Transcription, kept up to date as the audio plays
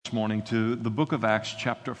this morning to the book of Acts,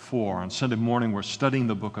 chapter 4. On Sunday morning, we're studying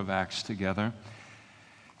the book of Acts together.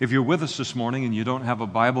 If you're with us this morning and you don't have a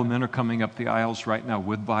Bible, men are coming up the aisles right now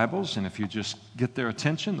with Bibles, and if you just get their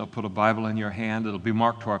attention, they'll put a Bible in your hand. It'll be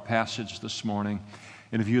marked to our passage this morning.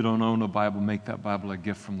 And if you don't own a Bible, make that Bible a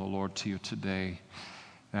gift from the Lord to you today.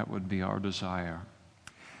 That would be our desire.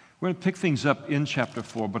 We're going to pick things up in chapter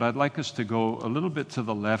 4, but I'd like us to go a little bit to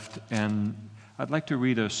the left, and I'd like to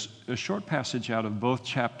read a short passage out of both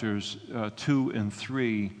chapters 2 and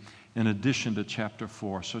 3 in addition to chapter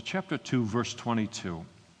 4. So chapter 2, verse 22.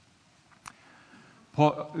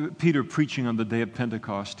 Peter preaching on the day of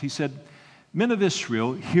Pentecost, he said, "Men of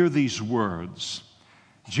Israel, hear these words.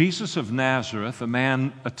 Jesus of Nazareth, a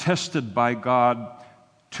man attested by God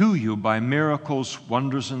to you by miracles,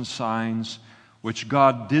 wonders, and signs, which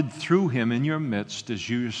God did through him in your midst, as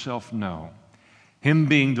you yourself know. Him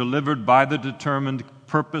being delivered by the determined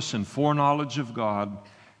purpose and foreknowledge of God,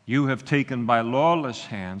 you have taken by lawless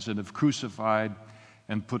hands and have crucified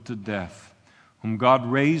and put to death, whom God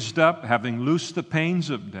raised up, having loosed the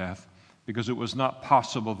pains of death, because it was not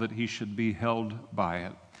possible that he should be held by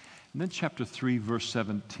it." And then chapter 3, verse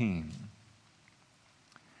 17.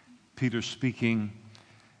 Peter speaking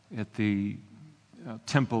at the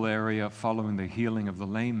temple area following the healing of the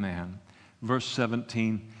lame man. Verse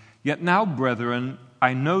 17, "Yet now, brethren,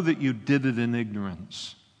 I know that you did it in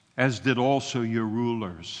ignorance, as did also your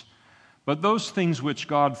rulers. But those things which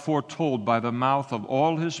God foretold by the mouth of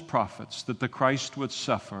all his prophets, that the Christ would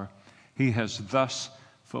suffer, he has thus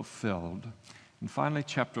fulfilled." And finally,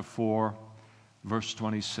 chapter 4, verse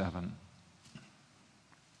 27.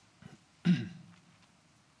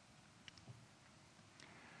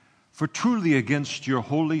 "For truly against your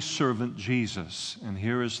holy servant Jesus," and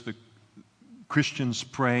here is the Christians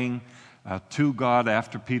praying to God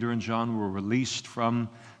after Peter and John were released from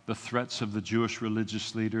the threats of the Jewish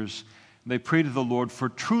religious leaders. They pray to the Lord, "For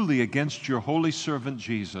truly against your holy servant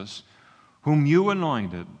Jesus, whom you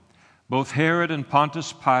anointed, both Herod and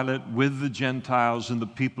Pontius Pilate with the Gentiles and the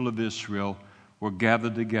people of Israel were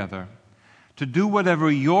gathered together to do whatever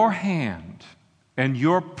your hand and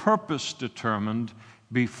your purpose determined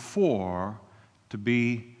before to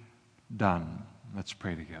be done." Let's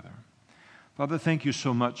pray together. Father, thank you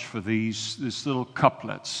so much for these little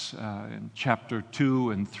couplets in chapter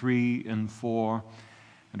 2 and 3 and 4.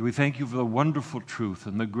 And we thank you for the wonderful truth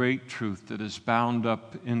and the great truth that is bound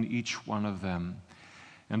up in each one of them.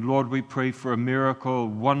 And Lord, we pray for a miracle,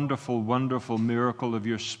 wonderful, wonderful miracle of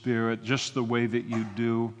your Spirit, just the way that you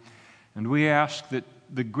do. And we ask that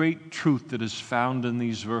the great truth that is found in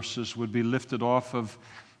these verses would be lifted off of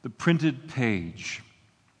the printed page,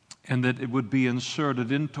 and that it would be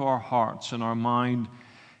inserted into our hearts and our mind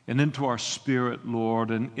and into our spirit,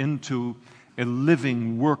 Lord, and into a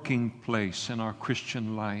living, working place in our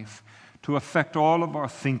Christian life to affect all of our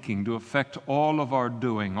thinking, to affect all of our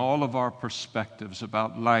doing, all of our perspectives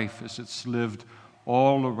about life as it's lived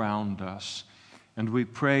all around us. And we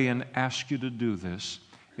pray and ask you to do this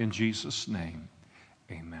in Jesus' name.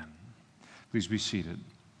 Amen. Please be seated.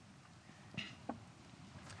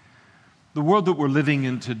 The world that we're living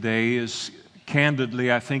in today is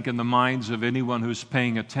candidly, I think, in the minds of anyone who's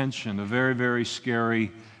paying attention, a very, very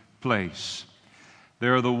scary place.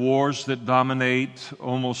 There are the wars that dominate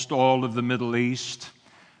almost all of the Middle East.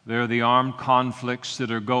 There are the armed conflicts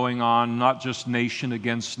that are going on, not just nation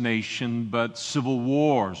against nation, but civil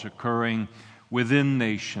wars occurring within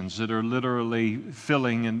nations that are literally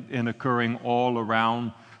filling and occurring all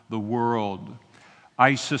around the world.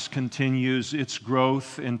 ISIS continues its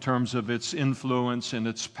growth in terms of its influence and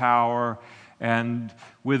its power, and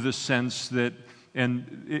with the sense that,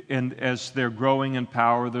 and as they're growing in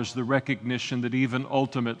power, there's the recognition that even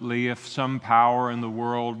ultimately, if some power in the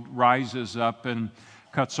world rises up and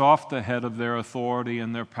cuts off the head of their authority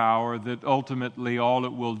and their power, that ultimately all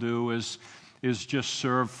it will do is just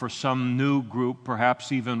serve for some new group,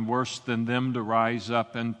 perhaps even worse than them, to rise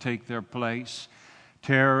up and take their place.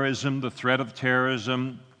 Terrorism, the threat of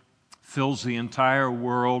terrorism, fills the entire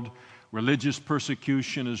world. Religious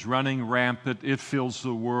persecution is running rampant. It fills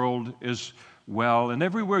the world as well. And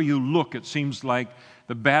everywhere you look, it seems like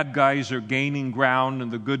the bad guys are gaining ground and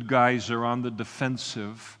the good guys are on the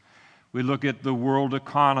defensive. We look at the world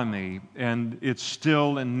economy, and it's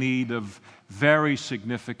still in need of very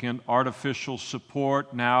significant artificial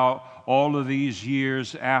support now, all of these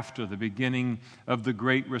years after the beginning of the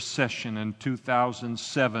Great Recession in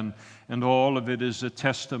 2007, and all of it is a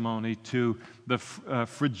testimony to the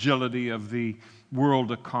fragility of the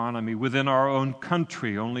world economy. Within our own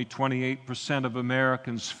country, only 28% of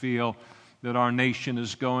Americans feel that our nation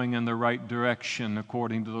is going in the right direction,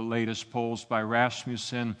 according to the latest polls by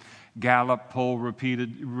Rasmussen. Gallup poll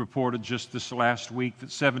reported just this last week that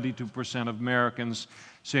 72% of Americans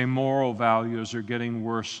say moral values are getting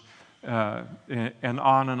worse, and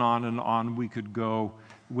on and on and on we could go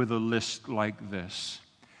with a list like this.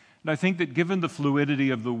 And I think that given the fluidity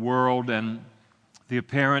of the world and the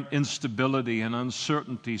apparent instability and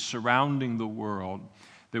uncertainty surrounding the world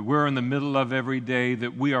that we're in the middle of every day,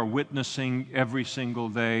 that we are witnessing every single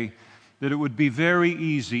day, that it would be very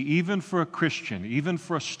easy, even for a Christian, even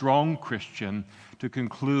for a strong Christian, to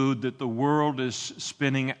conclude that the world is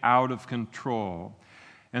spinning out of control.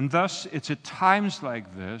 And thus, it's at times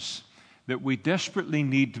like this that we desperately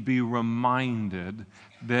need to be reminded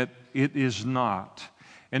that it is not.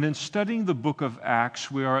 And in studying the book of Acts,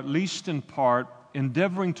 we are at least in part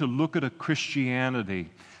endeavoring to look at a Christianity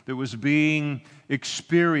that was being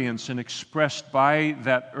experienced and expressed by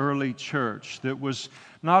that early church, that was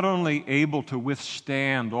not only able to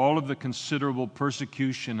withstand all of the considerable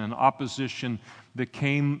persecution and opposition that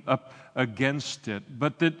came up against it,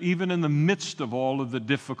 but that even in the midst of all of the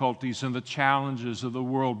difficulties and the challenges of the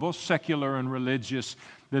world, both secular and religious,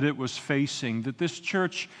 that it was facing, that this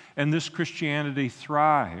church and this Christianity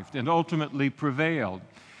thrived and ultimately prevailed.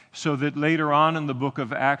 So that later on in the book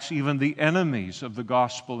of Acts, even the enemies of the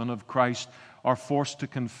gospel and of Christ are forced to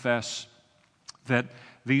confess that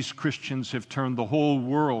these Christians have turned the whole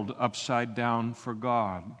world upside down for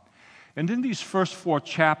God. And in these first 4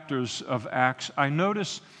 chapters of Acts, I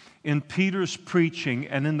notice in Peter's preaching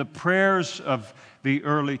and in the prayers of the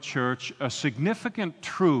early church a significant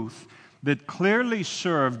truth that clearly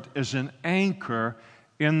served as an anchor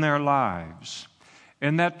in their lives.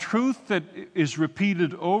 And that truth that is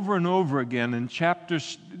repeated over and over again in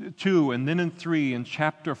chapters 2 and then in 3 and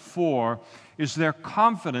chapter 4 is their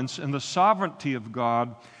confidence in the sovereignty of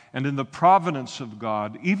God and in the providence of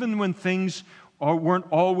God, even when things weren't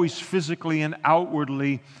always physically and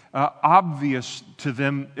outwardly obvious to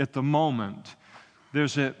them at the moment.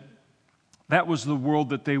 That was the world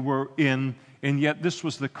that they were in, and yet this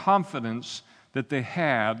was the confidence that they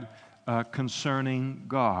had concerning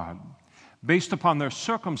God. Based upon their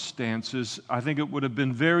circumstances, I think it would have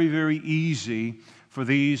been very, very easy for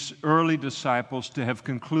these early disciples to have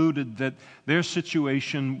concluded that their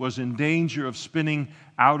situation was in danger of spinning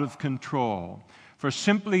out of control. For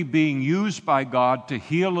simply being used by God to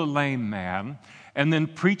heal a lame man and then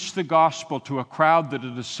preach the gospel to a crowd that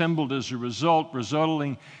had assembled as a result,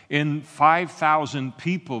 resulting in 5,000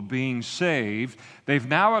 people being saved, they've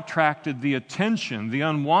now attracted the attention, the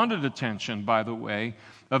unwanted attention, by the way,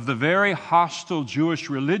 of the very hostile Jewish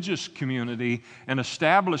religious community and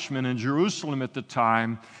establishment in Jerusalem at the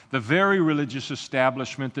time, the very religious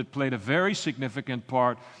establishment that played a very significant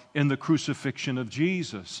part in the crucifixion of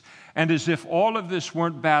Jesus. And as if all of this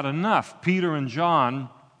weren't bad enough, Peter and John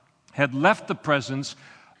had left the presence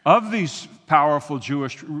of these powerful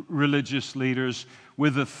Jewish religious leaders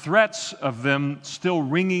with the threats of them still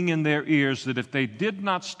ringing in their ears that if they did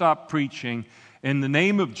not stop preaching in the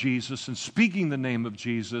name of Jesus and speaking the name of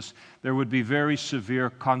Jesus, there would be very severe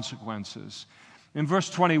consequences. In verse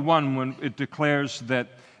 21, when it declares that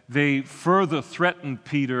they further threatened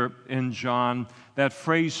Peter and John, that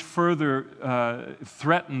phrase further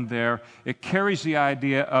threatened there, it carries the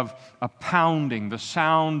idea of a pounding, the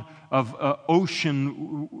sound of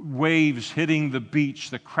ocean waves hitting the beach,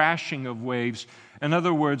 the crashing of waves. In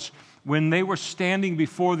other words, when they were standing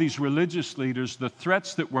before these religious leaders, the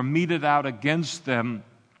threats that were meted out against them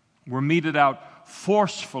were meted out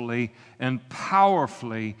forcefully and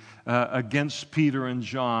powerfully against Peter and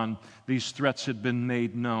John. These threats had been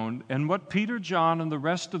made known. And what Peter, John, and the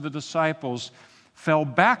rest of the disciples fell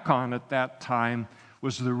back on at that time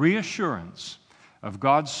was the reassurance of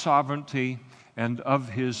God's sovereignty and of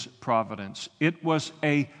His providence. It was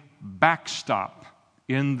a backstop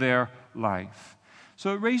in their life.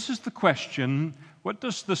 So it raises the question, what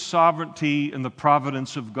does the sovereignty and the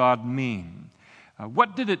providence of God mean?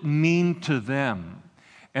 What did it mean to them?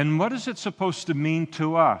 And what is it supposed to mean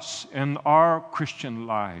to us in our Christian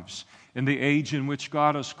lives in the age in which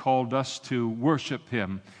God has called us to worship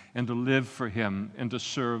Him and to live for Him and to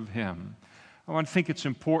serve Him? I think it's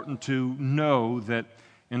important to know that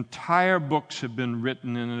entire books have been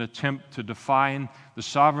written in an attempt to define the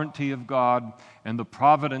sovereignty of God and the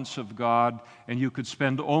providence of God, and you could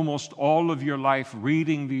spend almost all of your life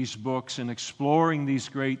reading these books and exploring these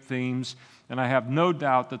great themes, and I have no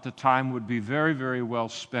doubt that the time would be very, very well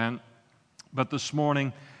spent. But this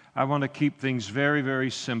morning, I want to keep things very, very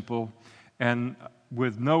simple and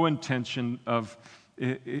with no intention of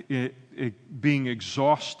being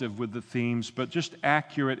exhaustive with the themes, but just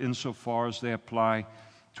accurate insofar as they apply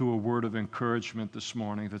to a word of encouragement this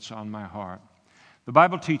morning that's on my heart. The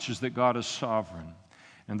Bible teaches that God is sovereign,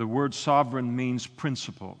 and the word sovereign means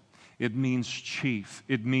principal. It means chief.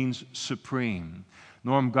 It means supreme.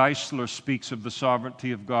 Norm Geisler speaks of the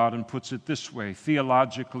sovereignty of God and puts it this way.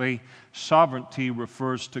 Theologically, sovereignty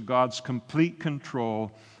refers to God's complete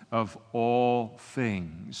control of all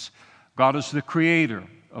things. God is the creator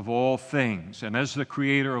of all things, and as the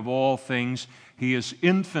creator of all things, He is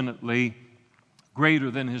infinitely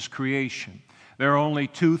greater than His creation. There are only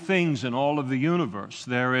two things in all of the universe.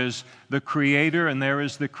 There is the creator and there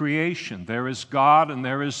is the creation. There is God and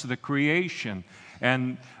there is the creation.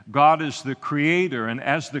 And God is the creator, and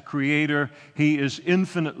as the creator, He is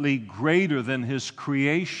infinitely greater than His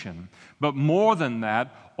creation. But more than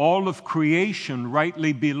that, all of creation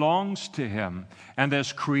rightly belongs to Him. And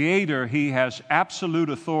as creator, He has absolute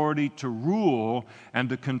authority to rule and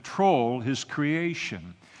to control His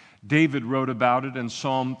creation. David wrote about it in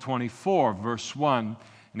Psalm 24, verse 1,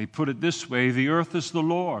 and he put it this way: "The earth is the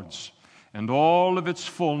Lord's, and all of its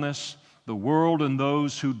fullness, the world and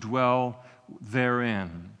those who dwell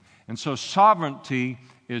therein." And so sovereignty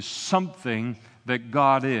is something that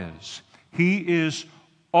God is. He is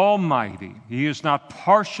almighty. He is not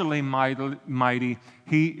partially mighty.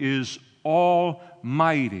 He is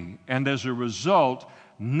almighty. And as a result,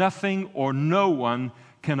 nothing or no one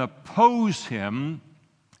can oppose Him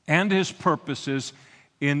and His purposes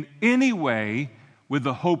in any way with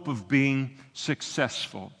the hope of being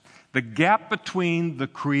successful. The gap between the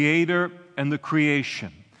Creator and the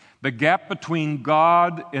creation, the gap between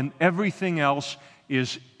God and everything else,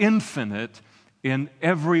 is infinite in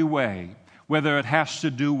every way, whether it has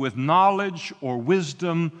to do with knowledge or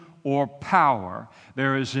wisdom or power.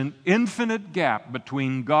 There is an infinite gap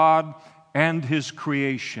between God and His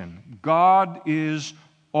creation. God is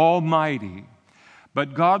almighty.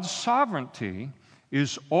 But God's sovereignty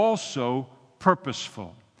is also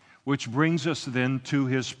purposeful, which brings us then to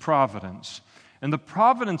His providence. And the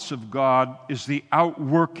providence of God is the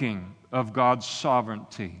outworking of God's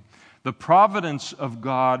sovereignty. The providence of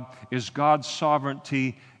God is God's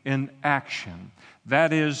sovereignty in action.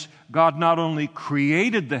 That is, God not only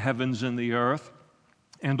created the heavens and the earth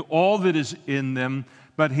and all that is in them,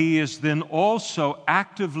 but He is then also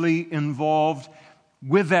actively involved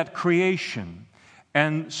with that creation.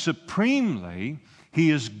 And supremely,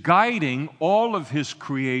 He is guiding all of His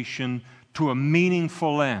creation to a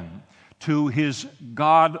meaningful end, to His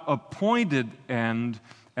God-appointed end,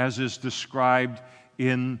 as is described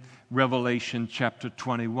in Revelation chapter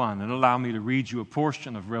 21. And allow me to read you a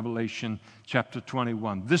portion of Revelation chapter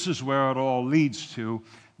 21. This is where it all leads to.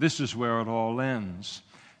 This is where it all ends.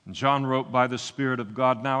 And John wrote by the Spirit of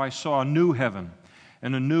God, "Now I saw a new heaven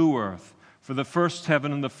and a new earth. For the first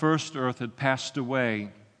heaven and the first earth had passed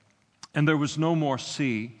away, and there was no more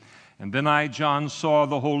sea. And then I, John, saw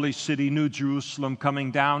the holy city, New Jerusalem, coming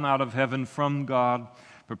down out of heaven from God,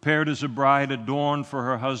 prepared as a bride adorned for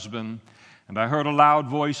her husband. And I heard a loud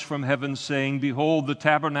voice from heaven saying, 'Behold, the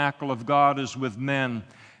tabernacle of God is with men,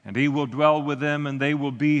 and He will dwell with them, and they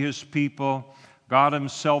will be His people. God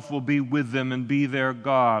Himself will be with them and be their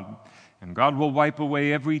God. And God will wipe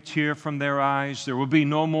away every tear from their eyes. There will be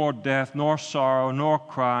no more death, nor sorrow, nor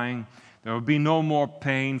crying. There will be no more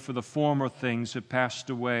pain, for the former things have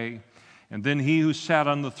passed away.' And then He who sat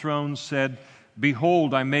on the throne said,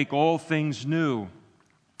 'Behold, I make all things new.'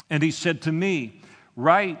 And He said to me,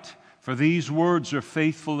 'Write, for these words are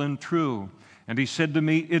faithful and true.' And He said to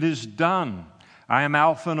me, 'It is done. I am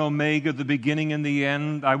Alpha and Omega, the beginning and the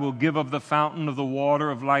end. I will give of the fountain of the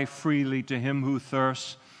water of life freely to him who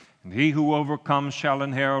thirsts. And he who overcomes shall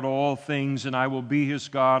inherit all things, and I will be his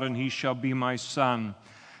God, and he shall be my son.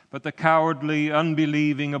 But the cowardly,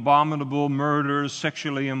 unbelieving, abominable, murderers,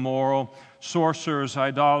 sexually immoral, sorcerers,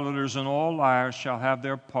 idolaters, and all liars shall have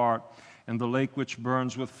their part in the lake which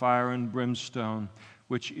burns with fire and brimstone,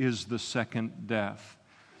 which is the second death."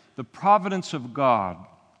 The providence of God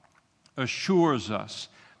assures us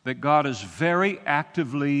that God is very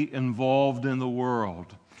actively involved in the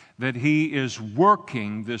world, that He is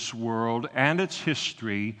working this world and its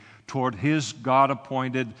history toward His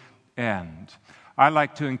God-appointed end. I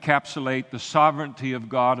like to encapsulate the sovereignty of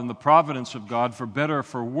God and the providence of God, for better or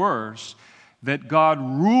for worse, that God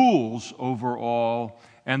rules over all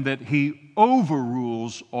and that He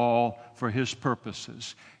overrules all for His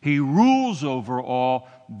purposes. He rules over all,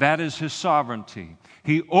 that is His sovereignty.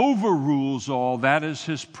 He overrules all, that is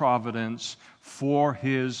His providence for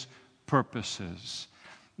His purposes.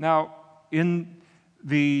 Now, in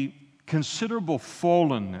the considerable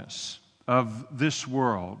fallenness of this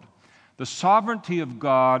world, the sovereignty of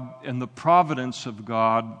God and the providence of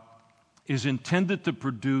God is intended to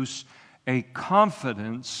produce a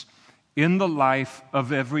confidence in the life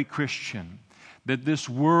of every Christian, that this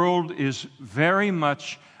world is very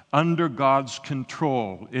much under God's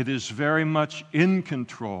control. It is very much in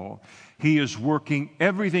control. He is working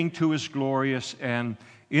everything to His glorious and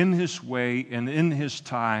in His way and in His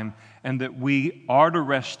time, and that we are to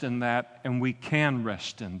rest in that, and we can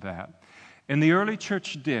rest in that. And the early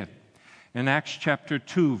church did. In Acts chapter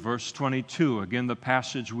 2, verse 22, again the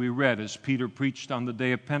passage we read as Peter preached on the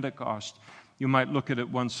day of Pentecost. You might look at it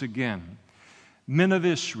once again. Men of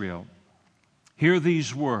Israel, hear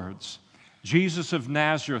these words. Jesus of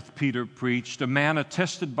Nazareth, Peter preached, a man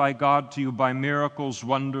attested by God to you by miracles,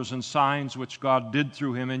 wonders, and signs which God did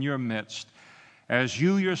through him in your midst, as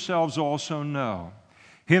you yourselves also know,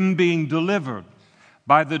 him being delivered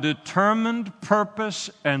by the determined purpose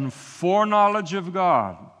and foreknowledge of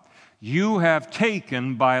God, you have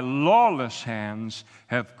taken by lawless hands,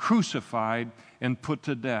 have crucified and put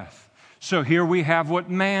to death. So here we have what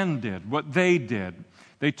man did, what they did.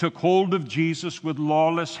 They took hold of Jesus with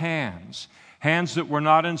lawless hands, hands that were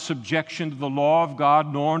not in subjection to the law of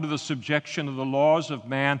God, nor into the subjection of the laws of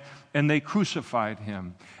man, and they crucified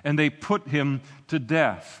him, and they put him to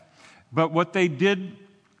death. But what they did,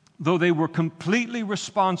 though they were completely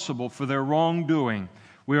responsible for their wrongdoing,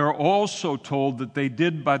 we are also told that they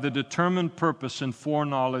did by the determined purpose and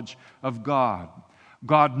foreknowledge of God.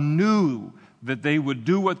 God knew that they would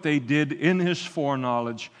do what they did in His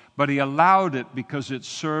foreknowledge, but He allowed it because it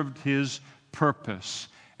served His purpose.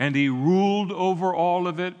 And He ruled over all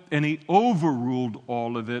of it, and He overruled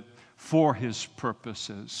all of it for His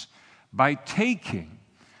purposes. By taking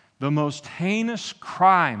the most heinous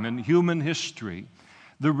crime in human history,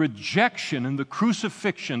 the rejection and the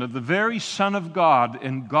crucifixion of the very Son of God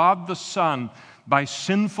and God the Son by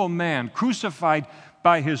sinful man, crucified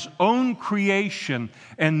by His own creation,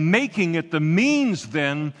 and making it the means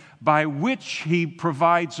then by which He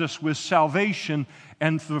provides us with salvation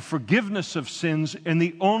and the forgiveness of sins in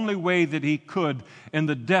the only way that He could, in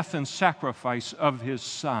the death and sacrifice of His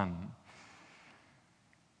Son.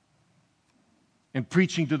 In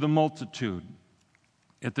preaching to the multitude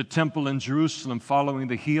at the temple in Jerusalem following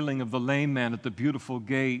the healing of the lame man at the beautiful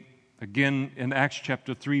gate, again in Acts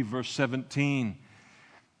chapter 3, verse 17,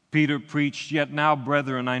 Peter preached, "Yet now,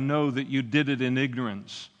 brethren, I know that you did it in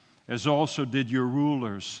ignorance, as also did your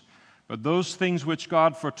rulers. But those things which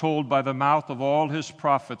God foretold by the mouth of all His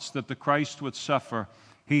prophets that the Christ would suffer,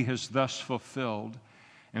 He has thus fulfilled."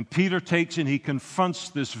 And Peter takes and he confronts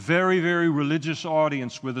this very, very religious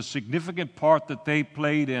audience with a significant part that they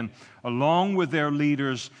played in, along with their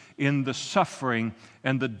leaders, in the suffering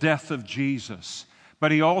and the death of Jesus.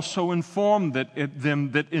 But he also informed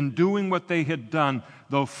them that in doing what they had done,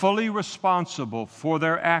 though fully responsible for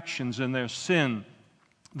their actions and their sin,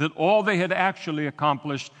 that all they had actually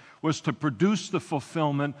accomplished was to produce the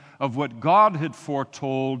fulfillment of what God had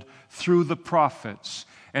foretold through the prophets.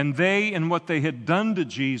 And they, in what they had done to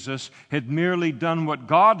Jesus, had merely done what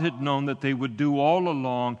God had known that they would do all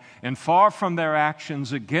along, and far from their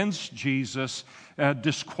actions against Jesus,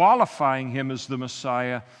 disqualifying Him as the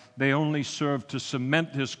Messiah, they only served to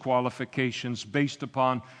cement His qualifications based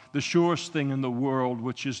upon the surest thing in the world,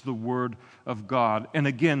 which is the Word of God. And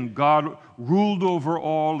again, God ruled over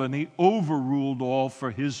all, and He overruled all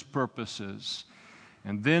for His purposes.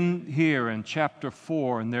 And then here in chapter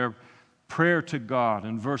 4, in their prayer to God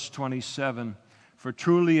in verse 27, "For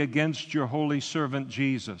truly against your holy servant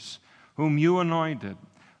Jesus, whom you anointed,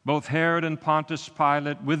 both Herod and Pontius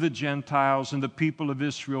Pilate with the Gentiles and the people of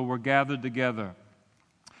Israel were gathered together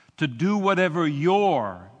to do whatever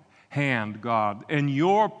your hand, God, and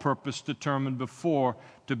your purpose determined before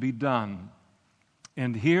to be done."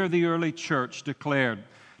 And here the early church declared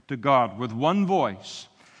to God with one voice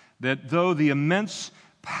that though the immense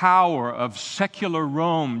power of secular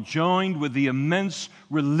Rome joined with the immense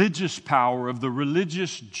religious power of the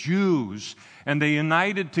religious Jews, and they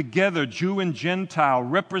united together, Jew and Gentile,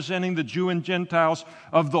 representing the Jew and Gentiles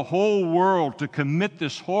of the whole world, to commit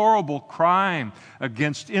this horrible crime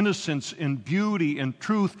against innocence and beauty and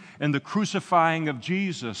truth and the crucifying of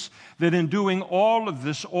Jesus, that in doing all of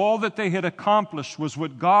this, all that they had accomplished was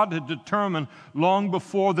what God had determined long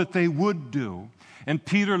before that they would do. And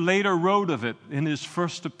Peter later wrote of it in his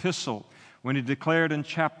first epistle when he declared in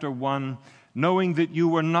chapter 1, "Knowing that you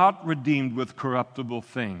were not redeemed with corruptible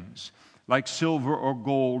things, like silver or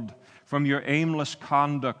gold, from your aimless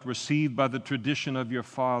conduct received by the tradition of your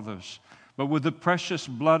fathers, but with the precious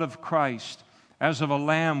blood of Christ, as of a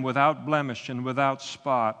lamb without blemish and without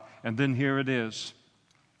spot." And then here it is.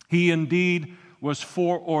 He indeed was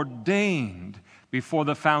foreordained before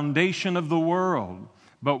the foundation of the world,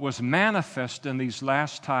 but was manifest in these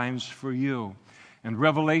last times for you. In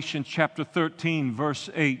Revelation chapter 13, verse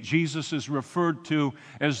 8, Jesus is referred to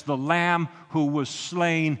as the Lamb who was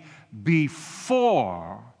slain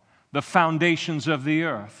before the foundations of the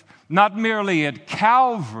earth. Not merely at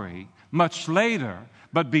Calvary, much later,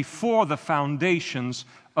 but before the foundations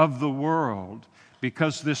of the world.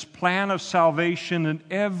 Because this plan of salvation and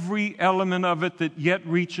every element of it that yet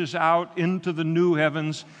reaches out into the new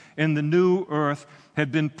heavens and the new earth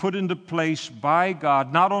had been put into place by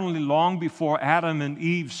God, not only long before Adam and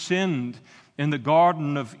Eve sinned in the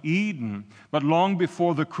Garden of Eden, but long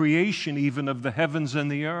before the creation even of the heavens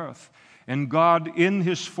and the earth. And God, in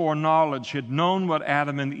His foreknowledge, had known what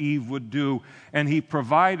Adam and Eve would do, and He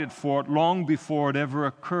provided for it long before it ever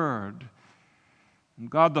occurred. And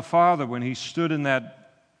God the Father, when He stood in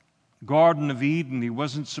that Garden of Eden, He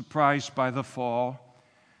wasn't surprised by the fall.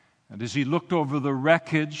 And as He looked over the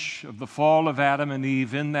wreckage of the fall of Adam and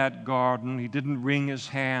Eve in that garden, He didn't wring His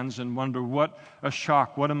hands and wonder, what a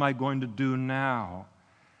shock, what am I going to do now?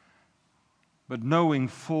 But knowing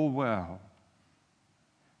full well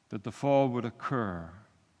that the fall would occur,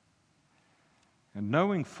 and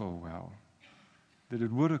knowing full well that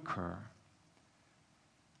it would occur,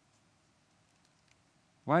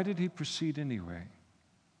 why did He proceed anyway?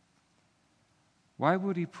 Why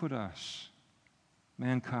would He put us,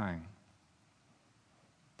 mankind,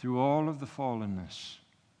 through all of the fallenness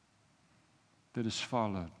that has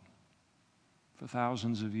followed for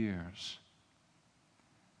thousands of years?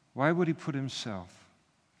 Why would He put Himself,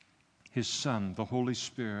 His Son, the Holy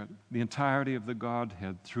Spirit, the entirety of the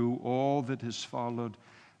Godhead, through all that has followed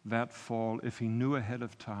that fall, if He knew ahead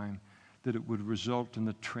of time that it would result in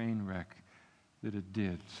the train wreck that it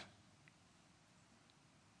did?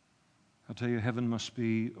 I'll tell you, heaven must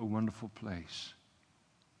be a wonderful place.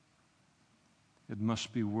 It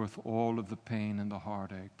must be worth all of the pain and the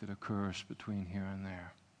heartache that occurs between here and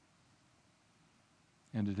there.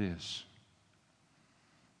 And it is.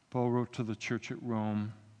 Paul wrote to the church at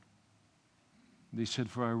Rome, and he said,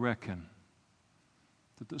 "For I reckon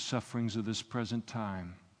that the sufferings of this present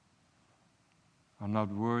time are not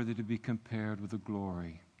worthy to be compared with the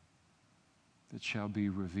glory that shall be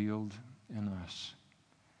revealed in us."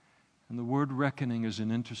 And the word reckoning is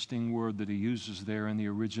an interesting word that he uses there in the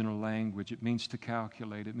original language. It means to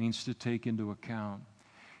calculate. It means to take into account.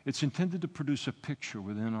 It's intended to produce a picture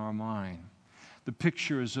within our mind. The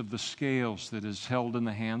picture is of the scales that is held in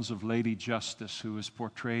the hands of Lady Justice, who is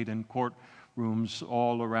portrayed in courtrooms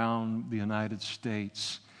all around the United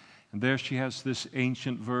States. And there she has this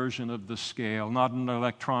ancient version of the scale, not an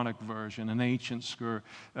electronic version, an ancient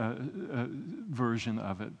version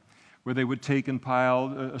of it, where they would take and pile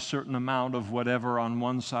a certain amount of whatever on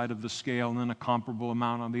one side of the scale and then a comparable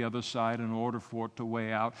amount on the other side in order for it to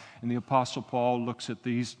weigh out. And the Apostle Paul looks at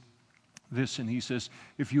this and he says,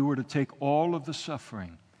 if you were to take all of the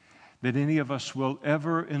suffering that any of us will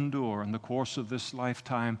ever endure in the course of this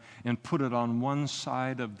lifetime and put it on one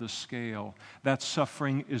side of the scale, that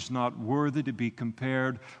suffering is not worthy to be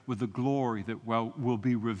compared with the glory that will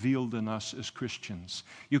be revealed in us as Christians.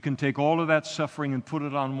 You can take all of that suffering and put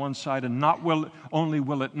it on one side, and not only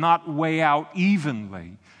will it not weigh out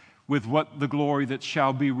evenly with what the glory that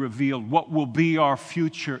shall be revealed, what will be our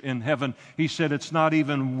future in heaven. He said it's not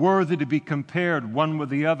even worthy to be compared one with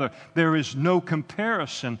the other. There is no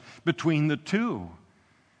comparison between the two.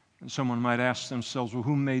 And someone might ask themselves, well,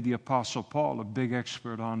 who made the Apostle Paul a big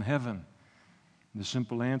expert on heaven? And the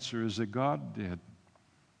simple answer is that God did.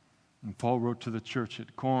 And Paul wrote to the church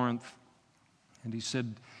at Corinth, and he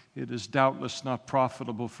said, it is doubtless not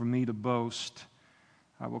profitable for me to boast.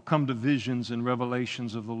 I will come to visions and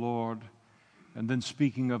revelations of the Lord. And then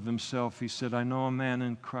speaking of himself, he said, I know a man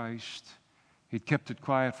in Christ. He'd kept it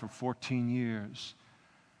quiet for 14 years.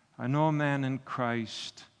 I know a man in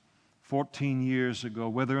Christ 14 years ago,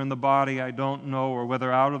 whether in the body I don't know, or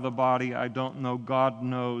whether out of the body I don't know, God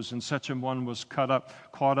knows. And such a one was caught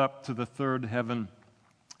up to the third heaven.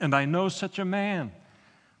 And I know such a man.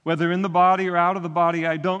 Whether in the body or out of the body,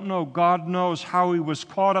 I don't know. God knows how he was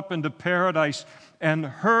caught up into paradise and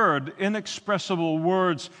heard inexpressible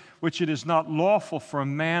words which it is not lawful for a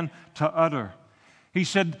man to utter. He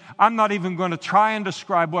said, I'm not even going to try and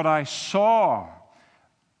describe what I saw.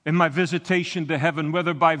 in my visitation to heaven,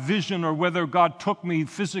 whether by vision or whether God took me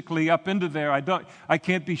physically up into there. I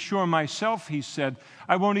can't be sure myself, he said.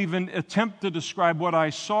 I won't even attempt to describe what I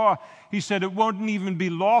saw. He said it won't even be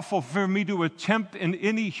lawful for me to attempt in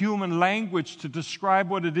any human language to describe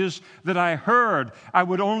what it is that I heard. I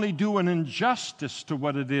would only do an injustice to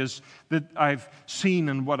what it is that I've seen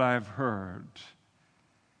and what I've heard.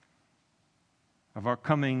 Of our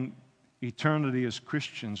coming eternity as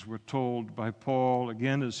Christians, we're told by Paul,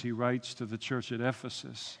 again as he writes to the church at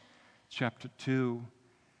Ephesus, chapter 2,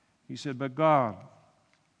 he said, "But God,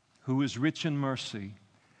 who is rich in mercy,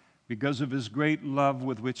 because of his great love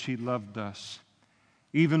with which he loved us,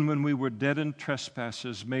 even when we were dead in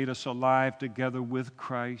trespasses, made us alive together with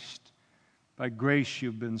Christ. By grace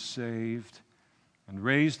you've been saved, and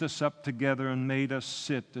raised us up together and made us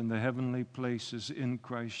sit in the heavenly places in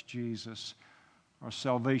Christ Jesus." Our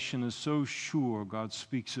salvation is so sure, God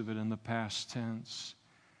speaks of it in the past tense.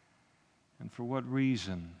 And for what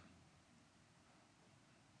reason?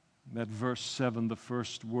 That verse 7, the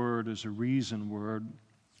first word, is a reason word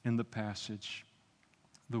in the passage.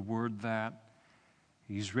 The word that.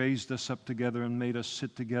 He's raised us up together and made us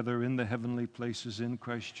sit together in the heavenly places in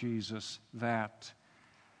Christ Jesus. That.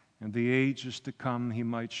 And the ages to come he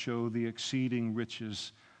might show the exceeding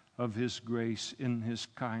riches of his grace in his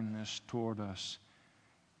kindness toward us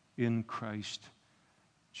in Christ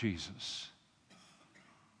Jesus.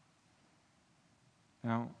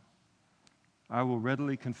 Now, I will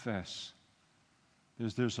readily confess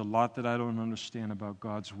there's a lot that I don't understand about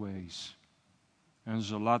God's ways. And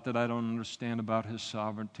there's a lot that I don't understand about his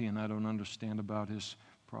sovereignty, and I don't understand about his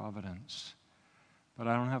providence. But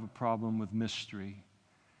I don't have a problem with mystery,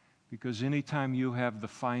 because anytime you have the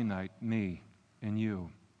finite, me and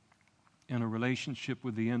you, in a relationship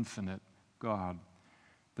with the infinite, God,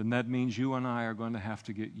 then that means you and I are going to have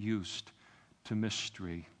to get used to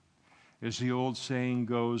mystery. As the old saying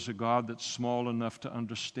goes, a God that's small enough to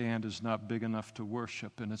understand is not big enough to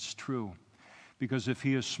worship, and it's true. Because if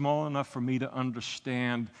he is small enough for me to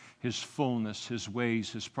understand his fullness, his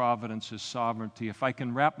ways, his providence, his sovereignty, if I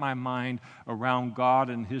can wrap my mind around God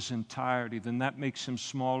in his entirety, then that makes him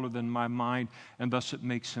smaller than my mind, and thus it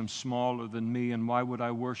makes him smaller than me. And why would I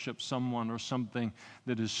worship someone or something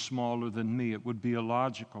that is smaller than me? It would be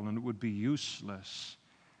illogical and it would be useless.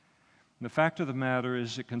 The fact of the matter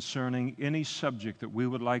is that concerning any subject that we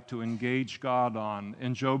would like to engage God on,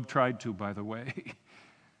 and Job tried to, by the way,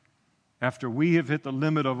 after we have hit the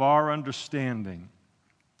limit of our understanding,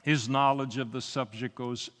 his knowledge of the subject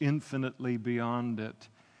goes infinitely beyond it.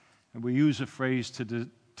 And we use a phrase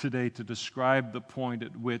today to describe the point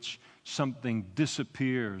at which something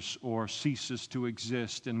disappears or ceases to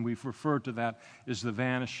exist, and we've referred to that as the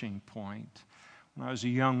vanishing point. When I was a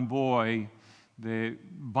young boy, the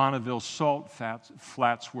Bonneville salt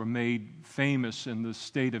flats were made famous in the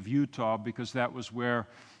state of Utah because that was where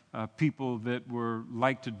people that were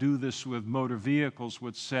like to do this with motor vehicles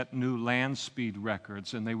would set new land speed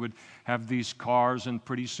records, and they would have these cars, and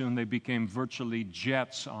pretty soon they became virtually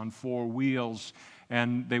jets on four wheels,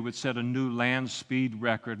 and they would set a new land speed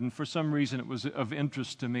record. And for some reason it was of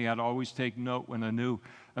interest to me. I'd always take note when a new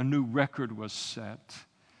record was set.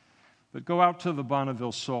 But go out to the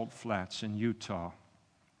Bonneville salt flats in Utah,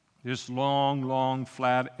 this long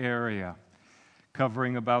flat area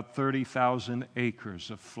covering about 30,000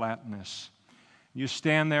 acres of flatness. You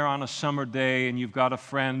stand there on a summer day and you've got a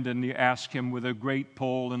friend and you ask him with a great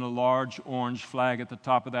pole and a large orange flag at the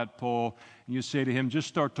top of that pole, and you say to him, just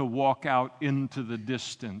start to walk out into the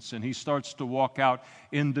distance. And he starts to walk out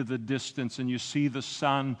into the distance, and you see the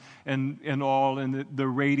sun and all, and the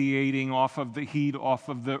radiating off of the heat off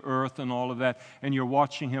of the earth and all of that. And you're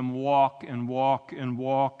watching him walk and walk and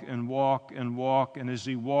walk and walk and walk. And as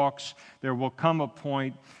he walks, there will come a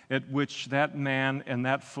point at which that man and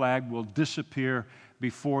that flag will disappear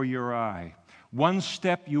before your eye. One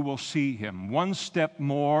step you will see him. One step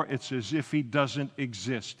more, it's as if he doesn't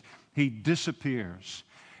exist. He disappears.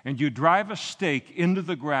 And you drive a stake into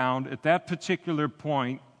the ground at that particular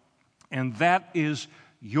point, and that is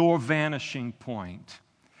your vanishing point.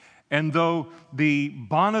 And though the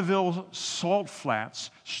Bonneville salt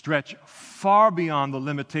flats stretch far beyond the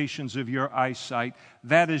limitations of your eyesight,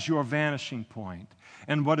 that is your vanishing point.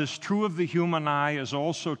 And what is true of the human eye is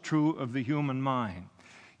also true of the human mind.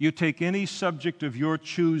 You take any subject of your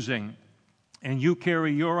choosing, and you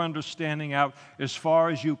carry your understanding out as far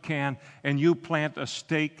as you can, and you plant a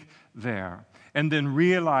stake there. And then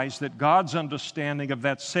realize that God's understanding of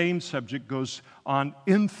that same subject goes on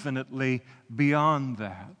infinitely beyond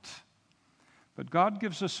that. But God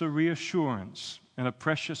gives us a reassurance and a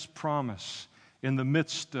precious promise in the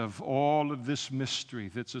midst of all of this mystery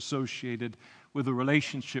that's associated with the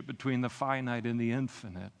relationship between the finite and the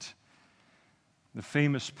infinite. The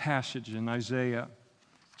famous passage in Isaiah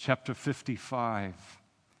chapter 55.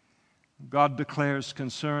 God declares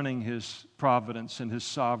concerning His providence and His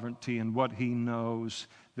sovereignty and what He knows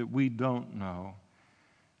that we don't know.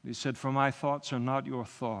 He said, "For my thoughts are not your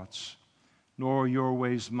thoughts, nor are your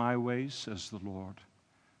ways my ways, says the Lord.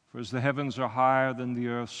 For as the heavens are higher than the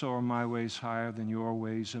earth, so are my ways higher than your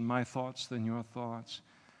ways, and my thoughts than your thoughts.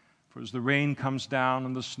 For as the rain comes down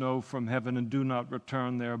and the snow from heaven, and do not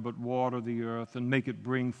return there, but water the earth, and make it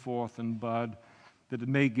bring forth and bud, that it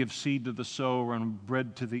may give seed to the sower and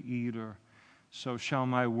bread to the eater, so shall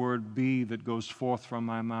my word be that goes forth from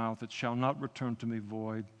my mouth. It shall not return to me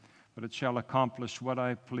void, but it shall accomplish what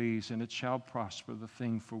I please, and it shall prosper the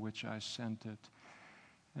thing for which I sent it."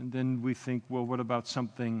 And then we think, well, what about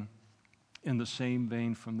something in the same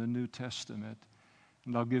vein from the New Testament?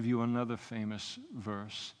 And I'll give you another famous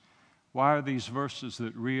verse. Why are these verses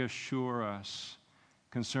that reassure us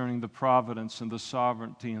concerning the providence and the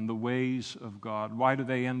sovereignty and the ways of God? Why do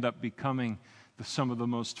they end up becoming some of the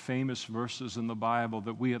most famous verses in the Bible,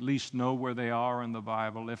 that we at least know where they are in the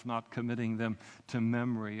Bible, if not committing them to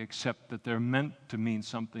memory, except that they're meant to mean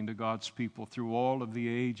something to God's people through all of the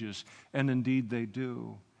ages, and indeed they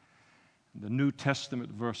do. The New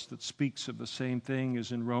Testament verse that speaks of the same thing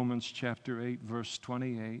is in Romans chapter 8, verse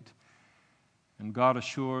 28. And God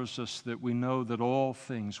assures us that we know that all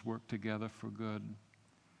things work together for good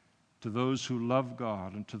to those who love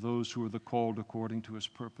God and to those who are the called according to His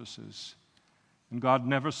purposes. And God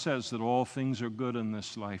never says that all things are good in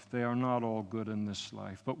this life. They are not all good in this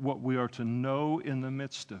life. But what we are to know in the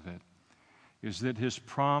midst of it is that His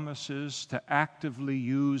promises to actively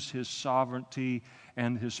use His sovereignty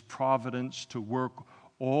and His providence to work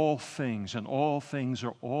all things, and all things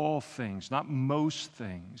are all things, not most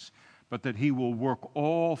things, but that He will work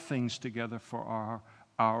all things together for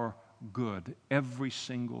our good, every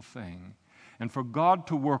single thing. And for God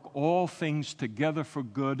to work all things together for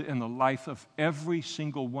good in the life of every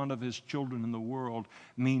single one of His children in the world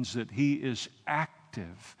means that He is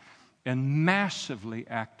active and massively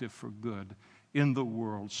active for good in the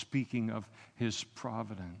world, speaking of His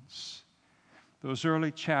providence. Those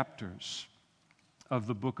early chapters of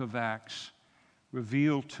the book of Acts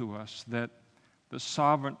reveal to us that the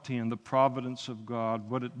sovereignty and the providence of God,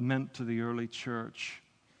 what it meant to the early church.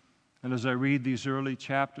 And as I read these early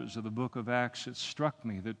chapters of the book of Acts, it struck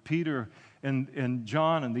me that Peter and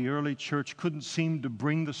John and the early church couldn't seem to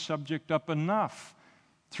bring the subject up enough,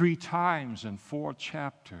 3 times in 4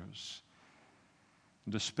 chapters.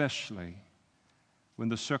 And especially when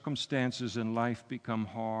the circumstances in life become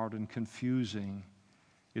hard and confusing,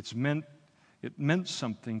 it meant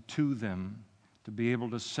something to them to be able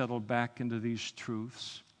to settle back into these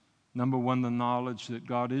truths. Number 1, the knowledge that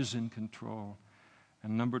God is in control.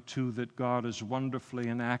 And number 2, that God is wonderfully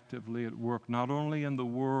and actively at work, not only in the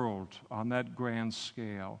world on that grand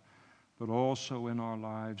scale, but also in our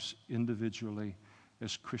lives individually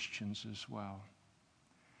as Christians as well.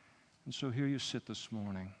 And so here you sit this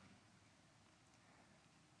morning.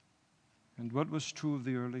 And what was true of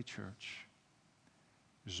the early church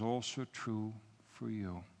is also true for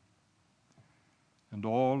you. And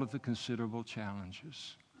all of the considerable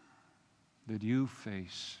challenges that you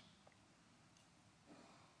face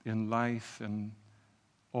in life and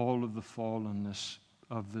all of the fallenness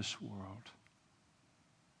of this world.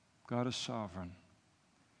 God is sovereign.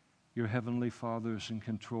 Your heavenly Father is in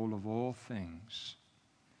control of all things,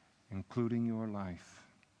 including your life.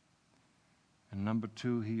 And number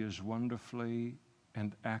 2, He is wonderfully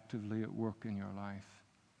and actively at work in your life,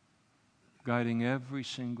 guiding every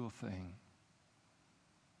single thing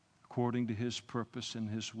according to His purpose and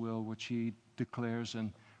His will, which He declares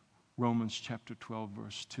in Romans chapter 12,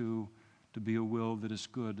 verse 2, to be a will that is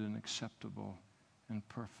good and acceptable and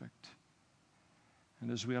perfect. And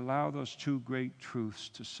as we allow those 2 great truths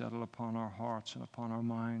to settle upon our hearts and upon our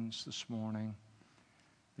minds this morning,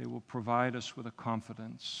 they will provide us with a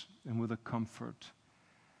confidence and with a comfort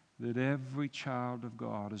that every child of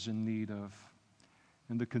God is in need of,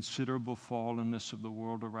 and the considerable fallenness of the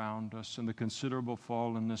world around us and the considerable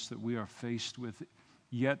fallenness that we are faced with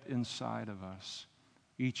yet inside of us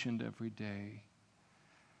each and every day.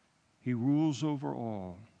 He rules over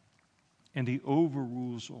all, and He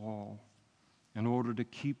overrules all in order to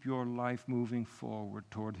keep your life moving forward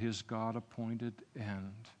toward His God-appointed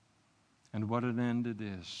end. And what an end it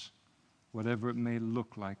is, whatever it may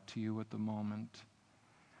look like to you at the moment.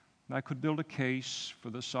 And I could build a case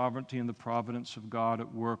for the sovereignty and the providence of God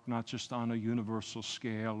at work, not just on a universal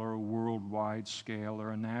scale or a worldwide scale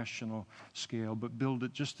or a national scale, but build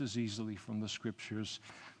it just as easily from the Scriptures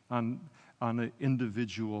on an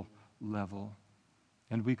individual level.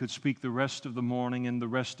 And we could speak the rest of the morning and the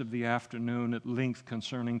rest of the afternoon at length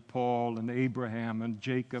concerning Paul and Abraham and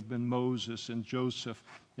Jacob and Moses and Joseph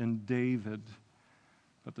and David.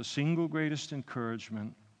 But the single greatest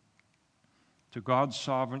encouragement to God's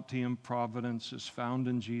sovereignty and providence is found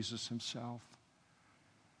in Jesus himself.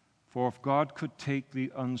 For if God could take the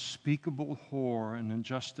unspeakable horror and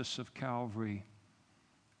injustice of Calvary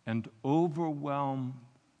and overwhelm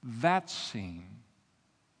that scene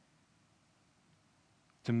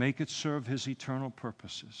to make it serve his eternal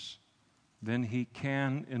purposes, then he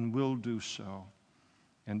can and will do so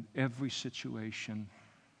in every situation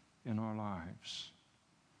in our lives.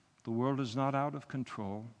 The world is not out of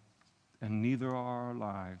control, and neither are our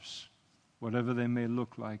lives, whatever they may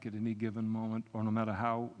look like at any given moment, or no matter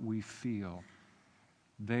how we feel.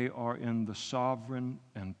 They are in the sovereign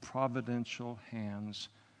and providential hands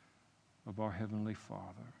of our Heavenly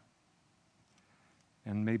Father.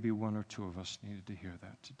 And maybe one or two of us needed to hear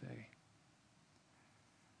that today.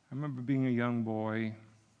 I remember being a young boy,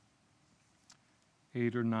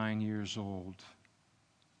 8 or 9 years old.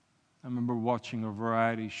 I remember watching a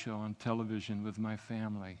variety show on television with my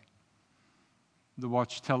family. To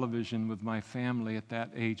watch television with my family at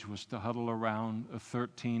that age was to huddle around a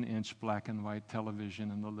 13-inch black and white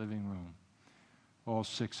television in the living room, all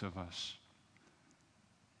 6 of us.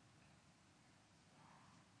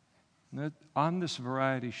 And on this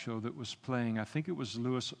variety show that was playing, I think it was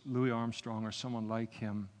Louis Armstrong or someone like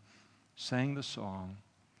him, sang the song,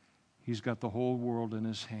 "He's Got the Whole World in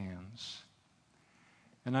His Hands."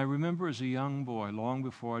 And I remember as a young boy, long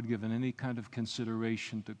before I'd given any kind of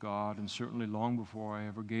consideration to God, and certainly long before I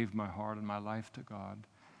ever gave my heart and my life to God,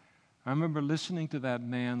 I remember listening to that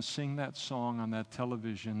man sing that song on that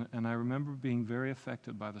television, and I remember being very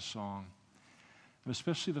affected by the song, and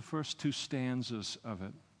especially the first 2 stanzas of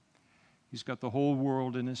it. He's got the whole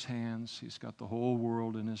world in his hands. He's got the whole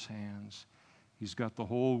world in his hands. He's got the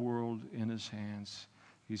whole world in his hands.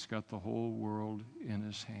 He's got the whole world in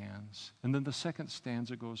his hands. And then the second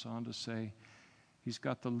stanza goes on to say, he's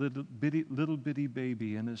got the little bitty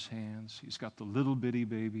baby in his hands. He's got the little bitty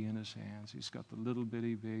baby in his hands. He's got the little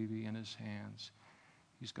bitty baby in his hands.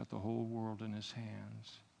 He's got the whole world in his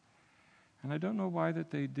hands. And I don't know why that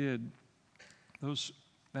they did.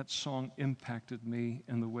 That song impacted me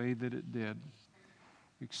in the way that it did,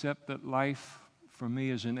 except that life for me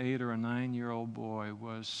as an 8 or a 9-year-old boy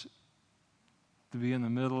was to be in the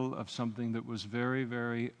middle of something that was very,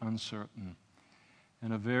 very uncertain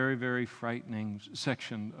and a very, very frightening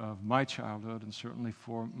section of my childhood, and certainly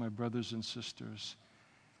for my brothers and sisters.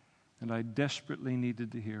 And I desperately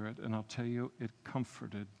needed to hear it, and I'll tell you, it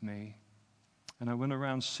comforted me. And I went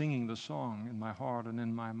around singing the song in my heart and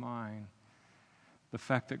in my mind. The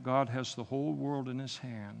fact that God has the whole world in his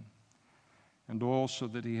hand, and also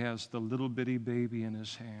that he has the little bitty baby in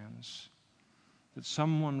his hands. That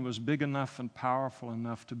someone was big enough and powerful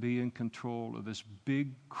enough to be in control of this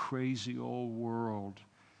big, crazy old world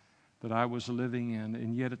that I was living in,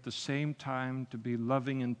 and yet at the same time to be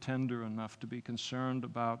loving and tender enough to be concerned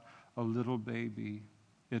about a little baby.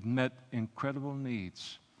 It met incredible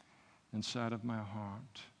needs inside of my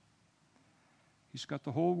heart. He's got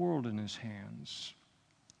the whole world in his hands.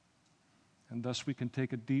 And thus we can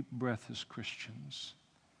take a deep breath as Christians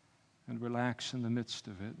and relax in the midst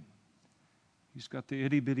of it. He's got the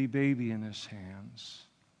itty-bitty baby in his hands.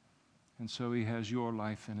 And so he has your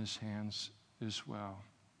life in his hands as well.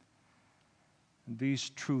 And these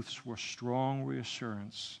truths were strong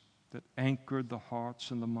reassurance that anchored the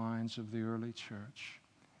hearts and the minds of the early church.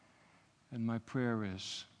 And my prayer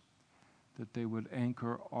is that they would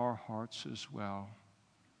anchor our hearts as well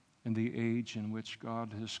in the age in which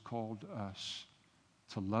God has called us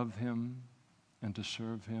to love him and to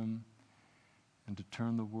serve him and to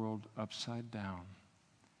turn the world upside down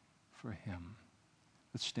for him.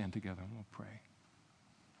 Let's stand together and we'll pray.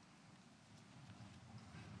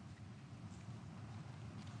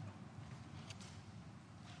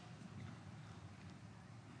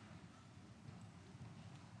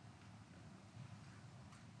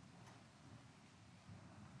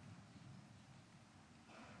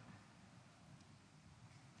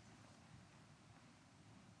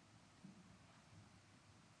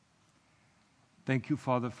 Thank you,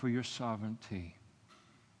 Father, for your sovereignty.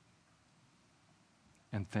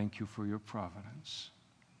 And thank you for your providence.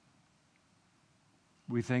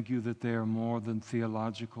 We thank you that they are more than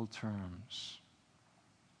theological terms.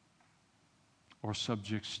 or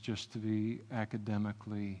subjects just to be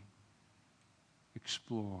academically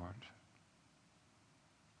explored.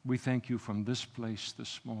 We thank you from this place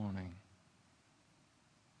this morning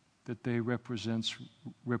that they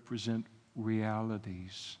represent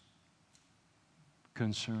realities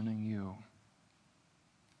concerning you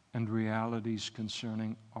and realities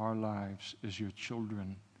concerning our lives as your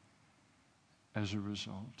children as a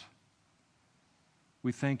result.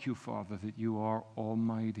 We thank you, Father, that you are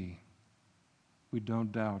almighty. We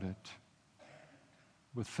don't doubt it.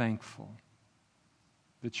 We're thankful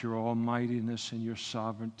that your almightiness and your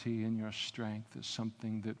sovereignty and your strength is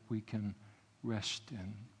something that we can rest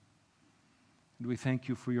in. And we thank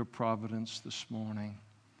you for your providence this morning,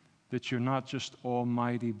 that you're not just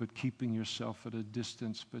almighty but keeping yourself at a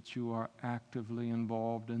distance, but you are actively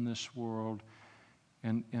involved in this world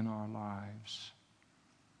and in our lives.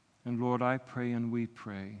 And Lord, I pray and we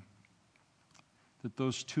pray that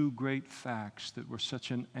those two great facts that were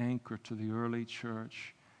such an anchor to the early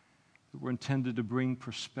church, that were intended to bring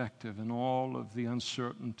perspective in all of the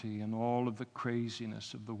uncertainty and all of the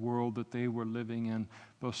craziness of the world that they were living in,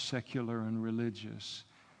 both secular and religious,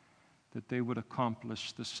 that they would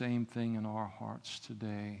accomplish the same thing in our hearts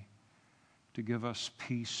today, to give us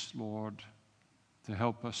peace, Lord, to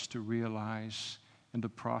help us to realize and to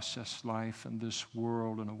process life in this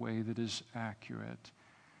world in a way that is accurate.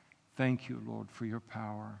 Thank you, Lord, for your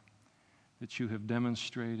power that you have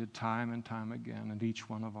demonstrated time and time again in each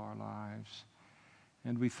one of our lives.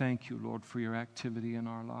 And we thank you, Lord, for your activity in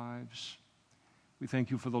our lives. We thank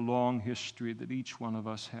you for the long history that each one of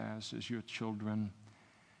us has as your children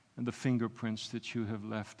and the fingerprints that you have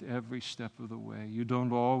left every step of the way. You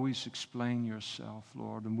don't always explain yourself,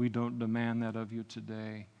 Lord, and we don't demand that of you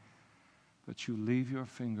today. But you leave your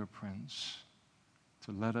fingerprints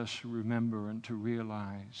to let us remember and to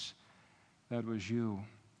realize that was you.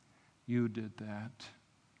 You did that.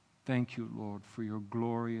 Thank you, Lord, for your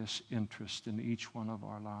glorious interest in each one of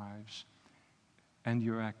our lives and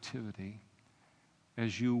your activity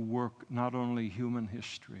as you work not only human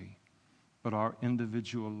history, but our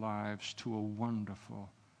individual lives to a wonderful,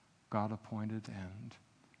 God-appointed end.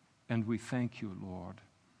 And we thank you, Lord,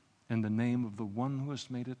 in the name of the one who has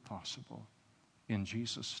made it possible. In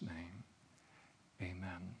Jesus' name,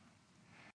 amen.